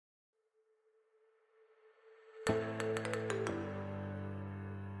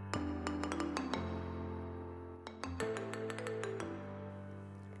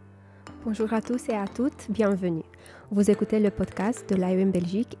Bonjour à tous et à toutes, bienvenue. Vous écoutez le podcast de l'AEM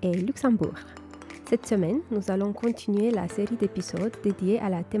Belgique et Luxembourg. Cette semaine, nous allons continuer la série d'épisodes dédiés à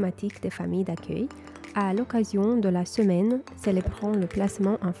la thématique des familles d'accueil à l'occasion de la semaine célébrant le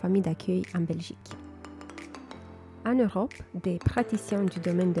placement en famille d'accueil en Belgique. En Europe, des praticiens du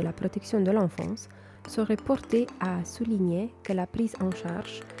domaine de la protection de l'enfance seraient portés à souligner que la prise en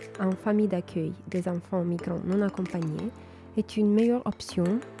charge en famille d'accueil des enfants migrants non accompagnés est une meilleure option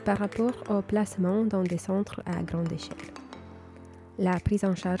par rapport au placement dans des centres à grande échelle. La prise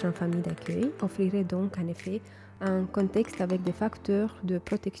en charge en famille d'accueil offrirait donc en effet un contexte avec des facteurs de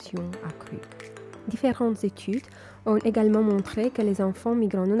protection accrus. Différentes études ont également montré que les enfants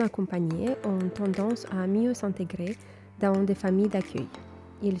migrants non accompagnés ont tendance à mieux s'intégrer dans des familles d'accueil.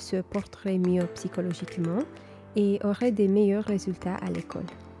 Ils se porteraient mieux psychologiquement et auraient des meilleurs résultats à l'école.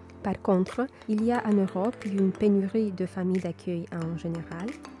 Par contre, il y a en Europe une pénurie de familles d'accueil en général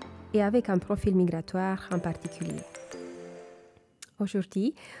et avec un profil migratoire en particulier.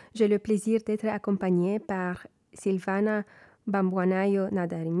 Aujourd'hui, j'ai le plaisir d'être accompagnée par Sylvana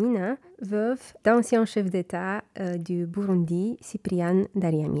Mpabwanayo-Ntaryamira, veuve d'ancien chef d'État du Burundi, Sylvana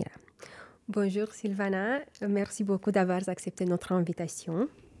Mpabwanayo-Ntaryamira. Bonjour Sylvana, merci beaucoup d'avoir accepté notre invitation.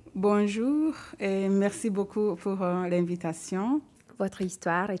 Bonjour et merci beaucoup pour l'invitation. Votre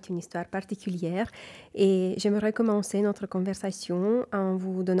histoire est une histoire particulière et j'aimerais commencer notre conversation en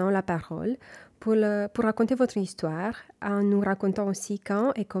vous donnant la parole pour raconter votre histoire, en nous racontant aussi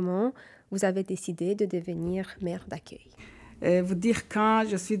quand et comment vous avez décidé de devenir mère d'accueil. Vous dire quand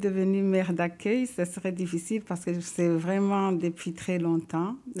je suis devenue mère d'accueil, ce serait difficile parce que c'est vraiment depuis très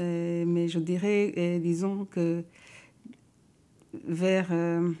longtemps. Mais je dirais, disons que vers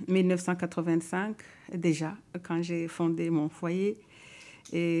 1985, déjà, quand j'ai fondé mon foyer,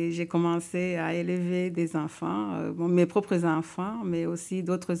 et j'ai commencé à élever des enfants, mes propres enfants, mais aussi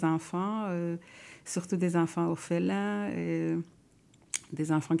d'autres enfants, surtout des enfants orphelins,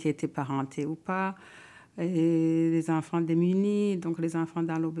 des enfants qui étaient parentés ou pas, et des enfants démunis, donc les enfants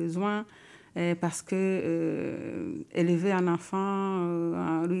dans le besoin, parce que élever un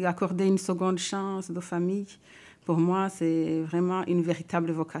enfant, lui accorder une seconde chance de famille, pour moi, c'est vraiment une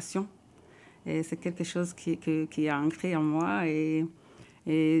véritable vocation. Et c'est quelque chose qui est ancré en moi et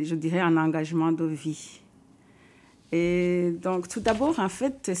je dirais un engagement de vie. Et donc, tout d'abord, en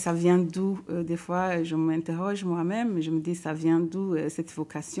fait, ça vient d'où? Des fois, je m'interroge moi-même, je me dis, ça vient d'où cette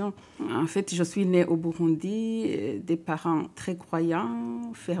vocation? En fait, je suis née au Burundi, des parents très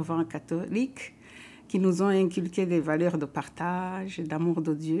croyants, fervents catholiques, qui nous ont inculqué des valeurs de partage, d'amour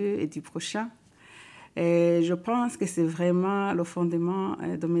de Dieu et du prochain. Et je pense que c'est vraiment le fondement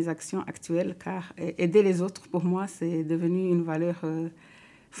de mes actions actuelles, car aider les autres, pour moi, c'est devenu une valeur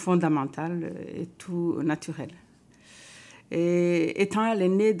fondamentale et tout naturelle. Et étant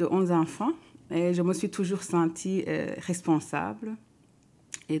l'aînée de 11 enfants, je me suis toujours sentie responsable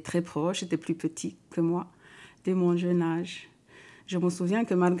et très proche des plus petits que moi, dès mon jeune âge. Je me souviens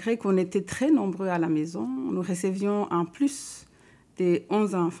que malgré qu'on était très nombreux à la maison, nous recevions en plus des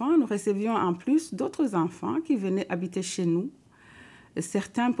 11 enfants, nous recevions en plus d'autres enfants qui venaient habiter chez nous,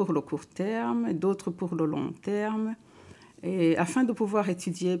 certains pour le court terme, d'autres pour le long terme, et afin de pouvoir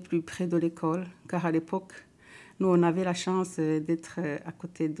étudier plus près de l'école, car à l'époque, nous, on avait la chance d'être à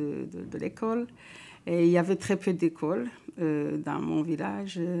côté de l'école, et il y avait très peu d'écoles dans mon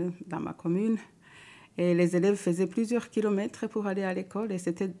village, dans ma commune, et les élèves faisaient plusieurs kilomètres pour aller à l'école, et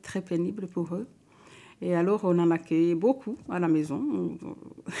c'était très pénible pour eux. Et alors, on en accueillait beaucoup à la maison.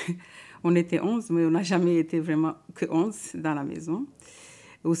 On était 11, mais on n'a jamais été vraiment que 11 dans la maison.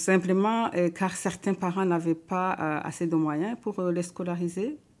 Ou simplement car certains parents n'avaient pas assez de moyens pour les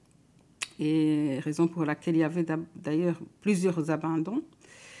scolariser. Et raison pour laquelle il y avait d'ailleurs plusieurs abandons.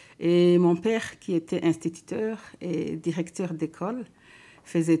 Et mon père, qui était instituteur et directeur d'école,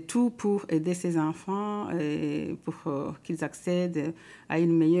 faisait tout pour aider ses enfants et pour qu'ils accèdent à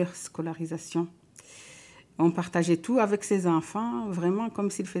une meilleure scolarisation. On partageait tout avec ses enfants, vraiment comme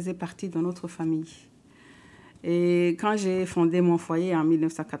s'ils faisaient partie de notre famille. Et quand j'ai fondé mon foyer en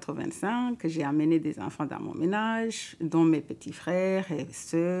 1985, j'ai amené des enfants dans mon ménage, dont mes petits frères et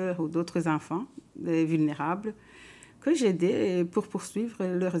sœurs ou d'autres enfants vulnérables, que j'aidais pour poursuivre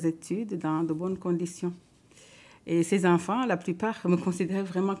leurs études dans de bonnes conditions. Et ces enfants, la plupart me considéraient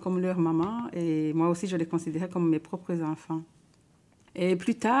vraiment comme leur maman, et moi aussi je les considérais comme mes propres enfants. Et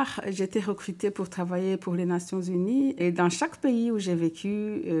plus tard, j'ai été recrutée pour travailler pour les Nations Unies. Et dans chaque pays où j'ai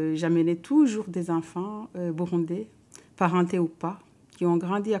vécu, j'amenais toujours des enfants burundais, parentés ou pas, qui ont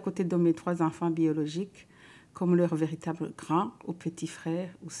grandi à côté de mes 3 enfants biologiques, comme leurs véritables grands ou petits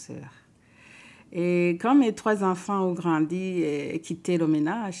frères ou sœurs. Et quand mes 3 enfants ont grandi et quitté le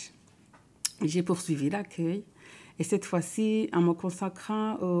ménage, j'ai poursuivi l'accueil. Et cette fois-ci, en me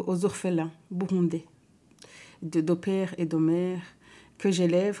consacrant aux orphelins burundais, de père et de mère, que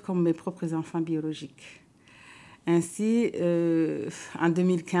j'élève comme mes propres enfants biologiques. Ainsi, en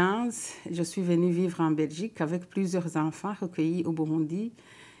 2015, je suis venue vivre en Belgique avec plusieurs enfants recueillis au Burundi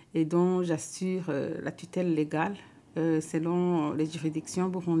et dont j'assure la tutelle légale selon les juridictions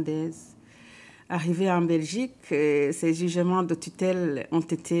burundaises. Arrivée en Belgique, ces jugements de tutelle ont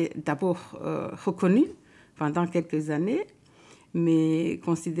été d'abord reconnus pendant quelques années, mais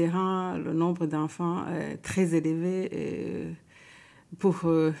considérant le nombre d'enfants très élevé pour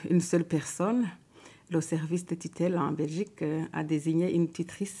une seule personne, le service de tutelle en Belgique a désigné une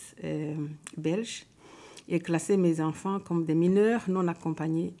tutrice belge et classé mes enfants comme des mineurs non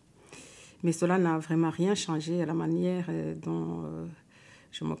accompagnés. Mais cela n'a vraiment rien changé à la manière dont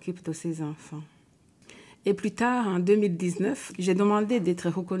je m'occupe de ces enfants. Et plus tard, en 2019, j'ai demandé d'être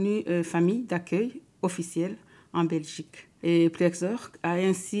reconnue famille d'accueil officielle en Belgique. Et Pleegzorg a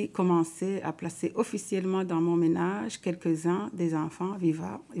ainsi commencé à placer officiellement dans mon ménage quelques-uns des enfants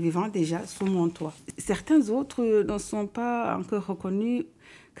vivant déjà sous mon toit. Certains autres ne sont pas encore reconnus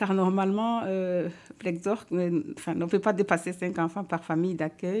car normalement, Pleegzorg ne peut pas dépasser 5 enfants par famille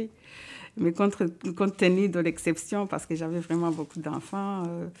d'accueil. Mais compte tenu de l'exception, parce que j'avais vraiment beaucoup d'enfants,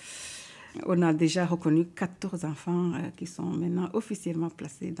 on a déjà reconnu 14 enfants qui sont maintenant officiellement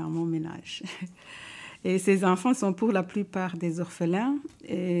placés dans mon ménage. Et ces enfants sont pour la plupart des orphelins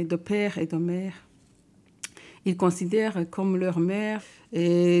et de père et de mère. Ils considèrent comme leur mère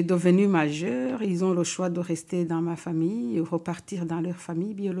est devenue majeure, ils ont le choix de rester dans ma famille ou repartir dans leur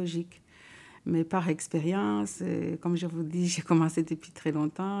famille biologique. Mais par expérience, comme je vous dis, j'ai commencé depuis très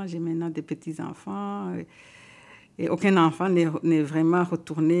longtemps, j'ai maintenant des petits-enfants. Et aucun enfant n'est vraiment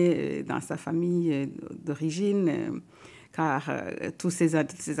retourné dans sa famille d'origine, car toutes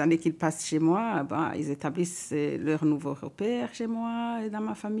ces années qu'ils passent chez moi, ils établissent leur nouveau repère chez moi et dans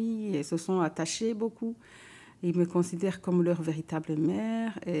ma famille et se sont attachés beaucoup. Ils me considèrent comme leur véritable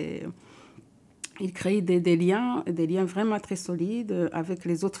mère et ils créent des liens vraiment très solides avec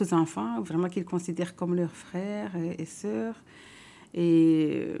les autres enfants, vraiment qu'ils considèrent comme leurs frères et sœurs.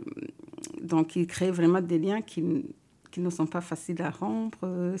 Et donc, ils créent vraiment des liens qui ne sont pas faciles à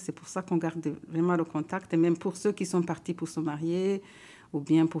rompre. C'est pour ça qu'on garde vraiment le contact. Et même pour ceux qui sont partis pour se marier ou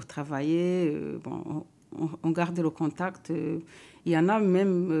bien pour travailler, on garde le contact. Il y en a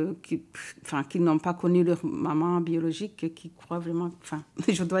même qui n'ont pas connu leur maman biologique, qui croient vraiment...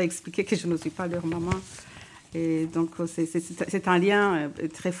 je dois expliquer que je ne suis pas leur maman. Et donc, c'est un lien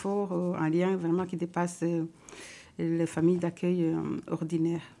très fort, un lien vraiment qui dépasse les familles d'accueil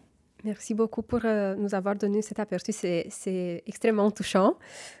ordinaires. Merci beaucoup pour nous avoir donné cet aperçu. C'est extrêmement touchant.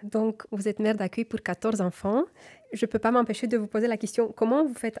 Donc, vous êtes mère d'accueil pour 14 enfants. Je ne peux pas m'empêcher de vous poser la question, comment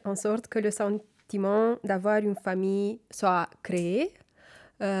vous faites en sorte que le sentiment d'avoir une famille soit créé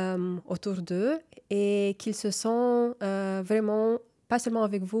autour d'eux et qu'ils se sentent vraiment, pas seulement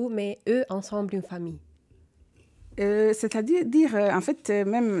avec vous, mais eux, ensemble, une famille? C'est-à-dire, en fait,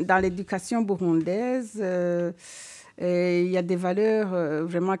 même dans l'éducation burundaise, il y a des valeurs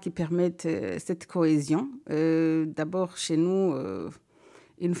vraiment qui permettent cette cohésion. D'abord, chez nous,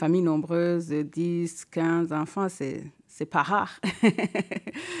 une famille nombreuse, 10, 15 enfants, c'est pas rare.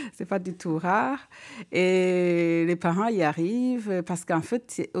 C'est pas du tout rare. Et les parents y arrivent parce qu'en fait,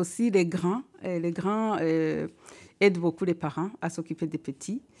 c'est aussi les grands. Les grands aident beaucoup les parents à s'occuper des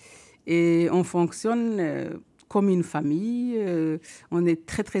petits. Et on fonctionne comme une famille. On est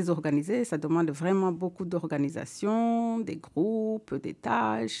très, très organisé. Ça demande vraiment beaucoup d'organisation, des groupes, des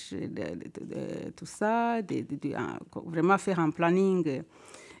tâches, tout ça. Vraiment faire un planning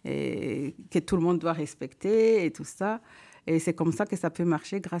que tout le monde doit respecter et tout ça. Et c'est comme ça que ça peut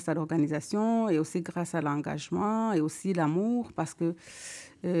marcher grâce à l'organisation et aussi grâce à l'engagement et aussi l'amour, parce que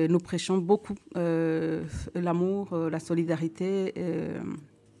nous prêchons beaucoup l'amour, la solidarité.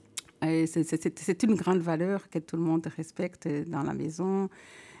 C'est une grande valeur que tout le monde respecte dans la maison.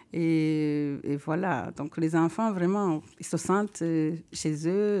 Et voilà, donc les enfants, vraiment, ils se sentent chez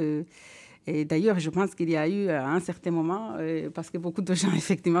eux. Et d'ailleurs, je pense qu'il y a eu à un certain moment, parce que beaucoup de gens,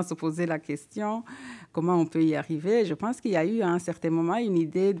 effectivement, se posaient la question, comment on peut y arriver. Je pense qu'il y a eu à un certain moment une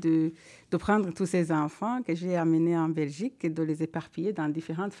idée de prendre tous ces enfants que j'ai amenés en Belgique et de les éparpiller dans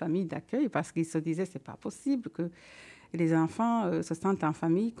différentes familles d'accueil, parce qu'ils se disaient, c'est pas possible que les enfants se sentent en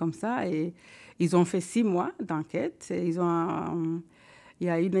famille comme ça. Et ils ont fait 6 mois d'enquête. Il y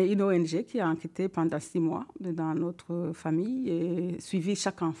a une ONG qui a enquêté pendant 6 mois dans notre famille et suivi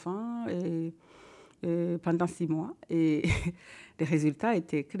chaque enfant. pendant 6 mois. Et les résultats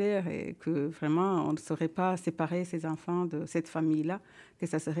étaient clairs et que vraiment, on ne saurait pas séparer ces enfants de cette famille-là, que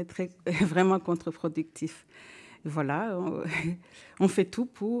ça serait vraiment contre-productif. Voilà, on fait tout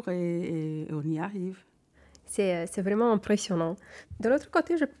pour et on y arrive. C'est vraiment impressionnant. De l'autre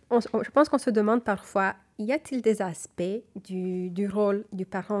côté, je pense qu'on se demande parfois, y a-t-il des aspects du rôle du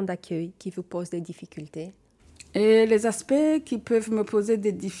parent d'accueil qui vous posent des difficultés? Et les aspects qui peuvent me poser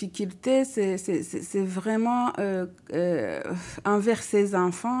des difficultés, c'est vraiment envers ces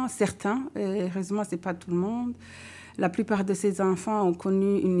enfants, certains, et heureusement, ce n'est pas tout le monde. La plupart de ces enfants ont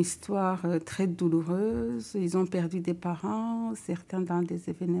connu une histoire très douloureuse. Ils ont perdu des parents, certains dans des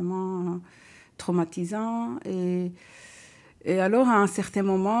événements traumatisants. Et alors, à un certain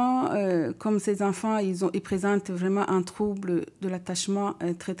moment, comme ces enfants, ils présentent vraiment un trouble de l'attachement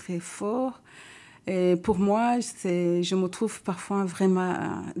très, très fort. Et pour moi, je me trouve parfois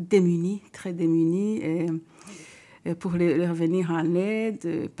vraiment démunie, très démunie. Et pour leur venir en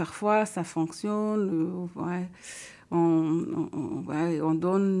aide, parfois ça fonctionne. Ouais. On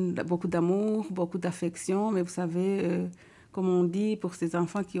donne beaucoup d'amour, beaucoup d'affection, mais vous savez, comme on dit, pour ces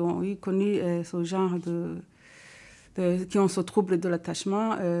enfants qui ont connu ce genre qui ont ce trouble de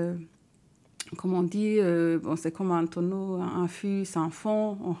l'attachement, comme on dit, c'est comme un tonneau, un fût sans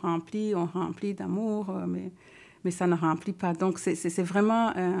fond, on remplit d'amour, mais ça ne remplit pas. Donc c'est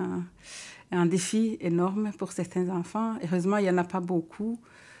vraiment un défi énorme pour certains enfants. Heureusement, il n'y en a pas beaucoup.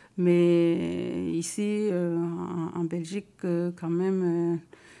 Mais ici, en Belgique, quand même,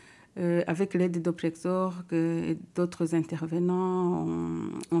 avec l'aide de Pleegzorg et d'autres intervenants,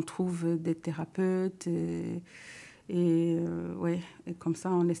 on trouve des thérapeutes. Et comme ça,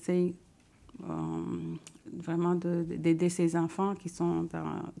 on essaye vraiment d'aider ces enfants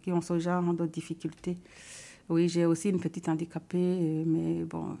qui ont ce genre de difficultés. Oui, j'ai aussi une petite handicapée, mais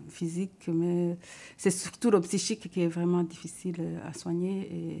bon, physique, mais c'est surtout le psychique qui est vraiment difficile à soigner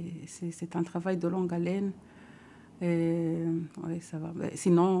et c'est un travail de longue haleine. Et oui, ça va. Mais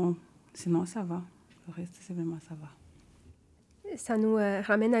sinon, ça va. Le reste, c'est vraiment ça va. Ça nous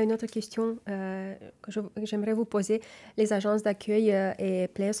ramène à une autre question que j'aimerais vous poser. Les agences d'accueil et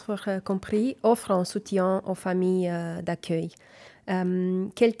Pleegzorg compris offrent un soutien aux familles d'accueil.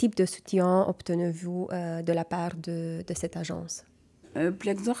 Quel type de soutien obtenez-vous de la part de cette agence?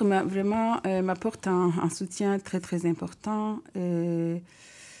 Pleegzorg m'apporte un soutien très, très important. Et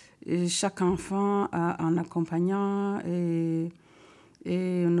chaque enfant a un accompagnant et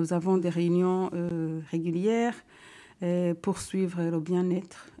nous avons des réunions régulières pour suivre le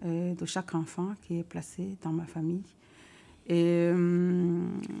bien-être de chaque enfant qui est placé dans ma famille.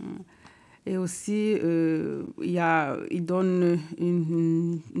 Et aussi, ils donnent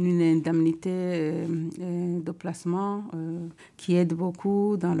une indemnité de placement qui aide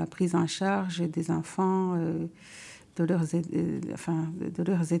beaucoup dans la prise en charge des enfants, de leurs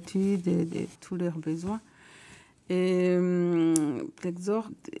études et de tous leurs besoins. Et Pleegzorg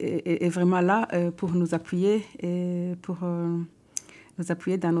est vraiment là pour nous appuyer et pour nous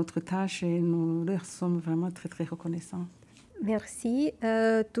appuyer dans notre tâche et nous leur sommes vraiment très, très reconnaissants. Merci.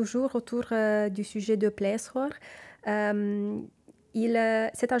 Toujours autour du sujet de Pleegzorg,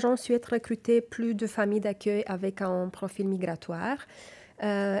 cette agence souhaite recruter plus de familles d'accueil avec un profil migratoire.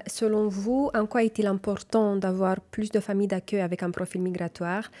 Selon vous, en quoi est-il important d'avoir plus de familles d'accueil avec un profil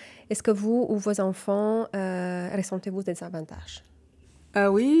migratoire? Est-ce que vous ou vos enfants ressentez-vous des avantages?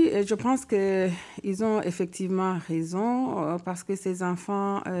 Oui, je pense qu'ils ont effectivement raison parce que ces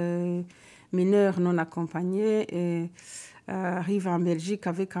enfants mineurs non accompagnés arrivent en Belgique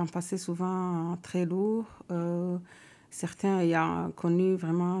avec un passé souvent très lourd. Certains ayant connu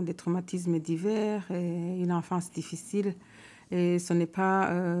vraiment des traumatismes divers et une enfance difficile. Et ce n'est pas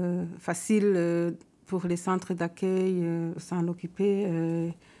facile pour les centres d'accueil s'en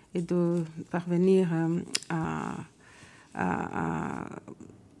occuper et de parvenir à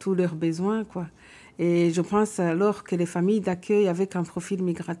tous leurs besoins, quoi. Et je pense alors que les familles d'accueil avec un profil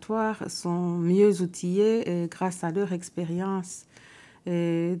migratoire sont mieux outillées grâce à leur expérience.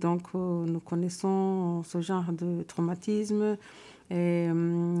 Et donc, nous connaissons ce genre de traumatisme. Et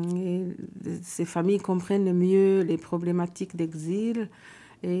ces familles comprennent mieux les problématiques d'exil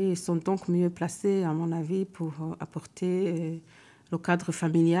et sont donc mieux placées, à mon avis, pour apporter le cadre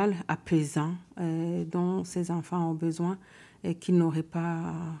familial apaisant dont ces enfants ont besoin et qu'ils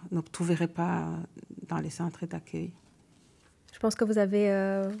ne trouveraient pas dans les centres d'accueil. Je pense que vous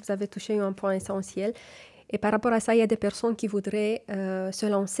avez touché un point essentiel. Et par rapport à ça, il y a des personnes qui voudraient se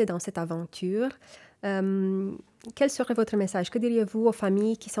lancer dans cette aventure. Quel serait votre message? Que diriez-vous aux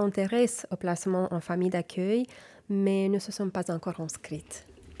familles qui s'intéressent au placement en famille d'accueil, mais ne se sont pas encore inscrites?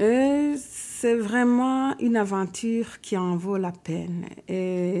 C'est vraiment une aventure qui en vaut la peine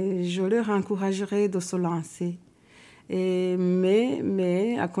et je leur encouragerai de se lancer,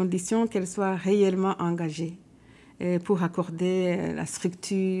 mais à condition qu'elles soient réellement engagées pour accorder la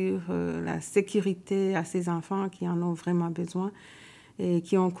structure, la sécurité à ces enfants qui en ont vraiment besoin et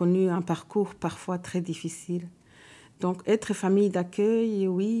qui ont connu un parcours parfois très difficile. Donc être famille d'accueil,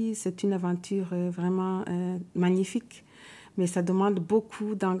 oui, c'est une aventure vraiment magnifique. Mais ça demande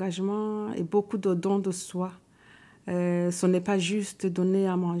beaucoup d'engagement et beaucoup de dons de soi. Ce n'est pas juste donner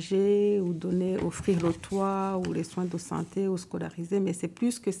à manger ou offrir le toit ou les soins de santé ou scolariser, mais c'est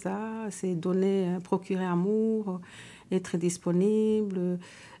plus que ça. C'est donner, procurer amour, être disponible,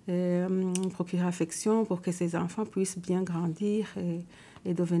 procurer affection pour que ces enfants puissent bien grandir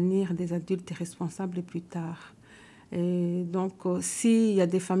et devenir des adultes responsables plus tard. Et donc, s'il y a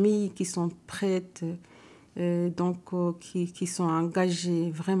des familles qui sont prêtes, qui sont engagés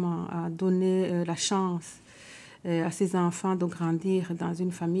vraiment à donner la chance à ces enfants de grandir dans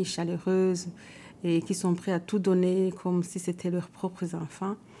une famille chaleureuse et qui sont prêts à tout donner comme si c'était leurs propres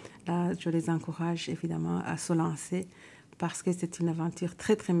enfants. Là, je les encourage évidemment à se lancer parce que c'est une aventure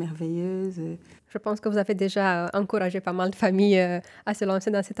très, très merveilleuse. Je pense que vous avez déjà encouragé pas mal de familles à se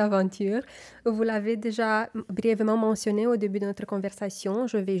lancer dans cette aventure. Vous l'avez déjà brièvement mentionné au début de notre conversation.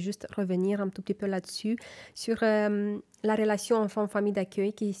 Je vais juste revenir un tout petit peu là-dessus, sur la relation enfant-famille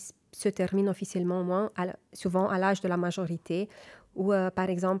d'accueil qui se termine officiellement, au moins, souvent à l'âge de la majorité, ou par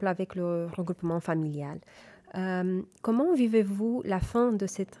exemple avec le regroupement familial. Comment vivez-vous la fin de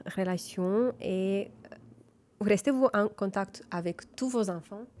cette relation et restez-vous en contact avec tous vos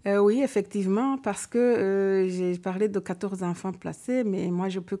enfants? Oui, effectivement, parce que j'ai parlé de 14 enfants placés, mais moi,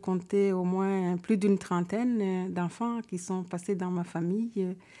 je peux compter au moins plus d'une trentaine d'enfants qui sont passés dans ma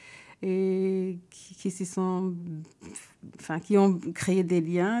famille et qui ont créé des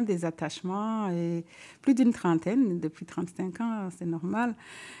liens, des attachements, et plus d'une trentaine, depuis 35 ans, c'est normal.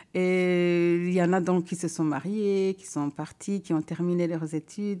 Et il y en a donc qui se sont mariés, qui sont partis, qui ont terminé leurs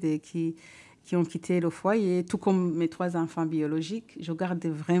études et qui ont quitté le foyer, tout comme mes 3 enfants biologiques. Je garde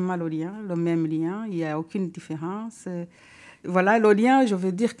vraiment le même lien, il n'y a aucune différence. Voilà, le lien, je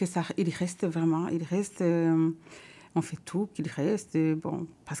veux dire que il reste vraiment, on fait tout qu'il reste, bon,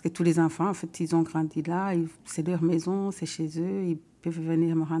 parce que tous les enfants, en fait, ils ont grandi là, c'est leur maison, c'est chez eux, ils peuvent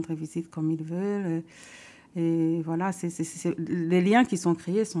venir me rendre visite comme ils veulent. Et voilà, les liens qui sont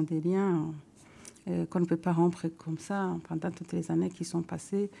créés sont des liens qu'on ne peut pas rompre comme ça pendant toutes les années qui sont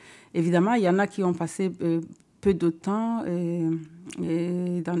passées. Évidemment, il y en a qui ont passé peu de temps et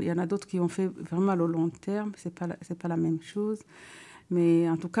il y en a d'autres qui ont fait vraiment le long terme. C'est pas la même chose. Mais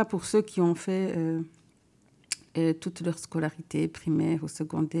en tout cas, pour ceux qui ont fait toute leur scolarité primaire ou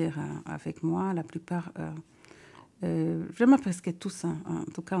secondaire avec moi, la plupart, vraiment presque tous, hein, en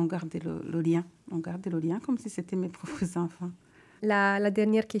tout cas, on gardait le lien. On gardait le lien comme si c'était mes propres enfants. La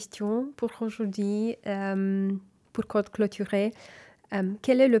dernière question pour aujourd'hui, pour clôturer,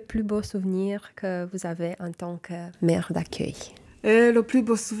 quel est le plus beau souvenir que vous avez en tant que mère d'accueil? Le plus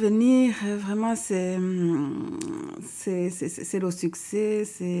beau souvenir, vraiment, c'est le succès,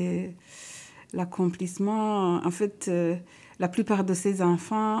 c'est l'accomplissement. En fait, la plupart de ces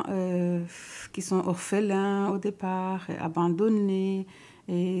enfants qui sont orphelins au départ, abandonnés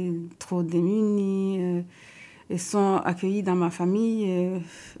et trop démunis, et sont accueillis dans ma famille,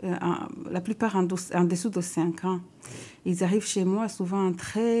 la plupart en dessous de 5 ans. Ils arrivent chez moi souvent en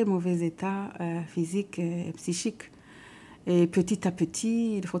très mauvais état physique et psychique. Et petit à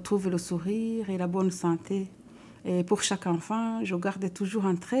petit, ils retrouvent le sourire et la bonne santé. Et pour chaque enfant, je garde toujours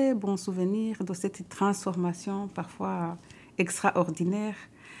un très bon souvenir de cette transformation parfois extraordinaire.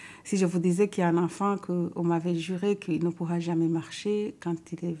 Si je vous disais qu'il y a un enfant qu'on m'avait juré qu'il ne pourra jamais marcher quand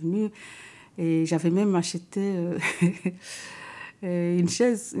il est venu, et j'avais même acheté une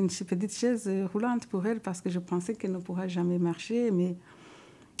petite chaise roulante pour elle parce que je pensais qu'elle ne pourra jamais marcher. Mais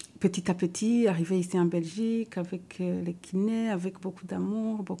petit à petit, arrivé ici en Belgique, avec les kinés, avec beaucoup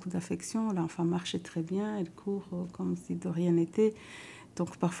d'amour, beaucoup d'affection, l'enfant marchait très bien, elle court comme si de rien n'était.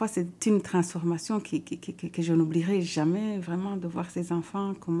 Donc parfois, c'est une transformation que je n'oublierai jamais, vraiment, de voir ces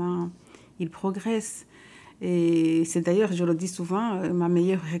enfants, comment ils progressent. Et c'est d'ailleurs, je le dis souvent, ma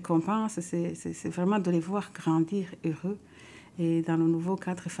meilleure récompense, c'est vraiment de les voir grandir heureux et dans le nouveau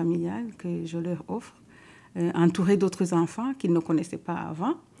cadre familial que je leur offre, entourés d'autres enfants qu'ils ne connaissaient pas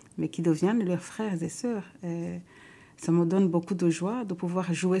avant, mais qui deviennent leurs frères et sœurs. Ça me donne beaucoup de joie de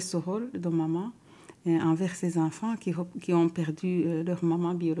pouvoir jouer ce rôle de maman envers ces enfants qui ont perdu leur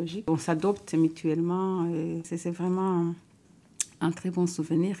maman biologique. On s'adopte mutuellement. C'est vraiment un très bon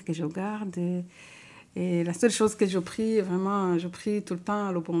souvenir que je garde. Et la seule chose que je prie, vraiment, je prie tout le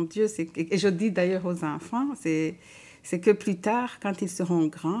temps le bon Dieu, et je dis d'ailleurs aux enfants, c'est que plus tard, quand ils seront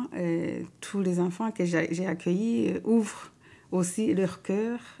grands, tous les enfants que j'ai accueillis ouvrent aussi leur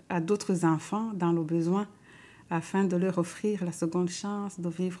cœur à d'autres enfants dans le besoin, afin de leur offrir la seconde chance de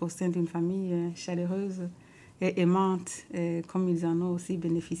vivre au sein d'une famille chaleureuse et aimante, comme ils en ont aussi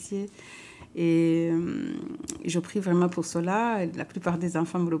bénéficié. Et je prie vraiment pour cela. La plupart des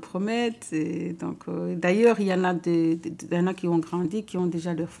enfants me le promettent. Et donc, d'ailleurs, il y en a qui ont grandi, qui ont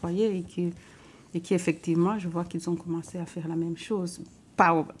déjà leur foyer et qui effectivement, je vois qu'ils ont commencé à faire la même chose.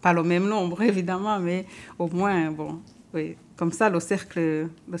 Pas le même nombre, évidemment, mais au moins, bon, oui. Comme ça, le cercle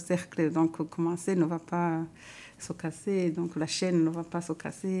donc commencé ne va pas se casser, donc la chaîne ne va pas se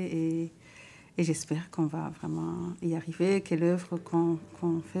casser et j'espère qu'on va vraiment y arriver, que l'œuvre qu'on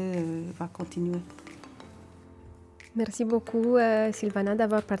fait va continuer. Merci beaucoup, Sylvana,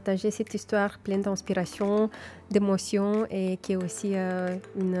 d'avoir partagé cette histoire pleine d'inspiration, d'émotion et qui est aussi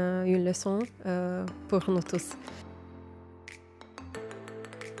une leçon pour nous tous.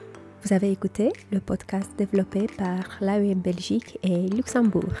 Vous avez écouté le podcast développé par l'AEM Belgique et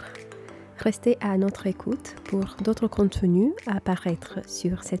Luxembourg. Restez à notre écoute pour d'autres contenus à apparaître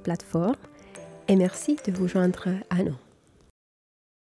sur cette plateforme et merci de vous joindre à nous.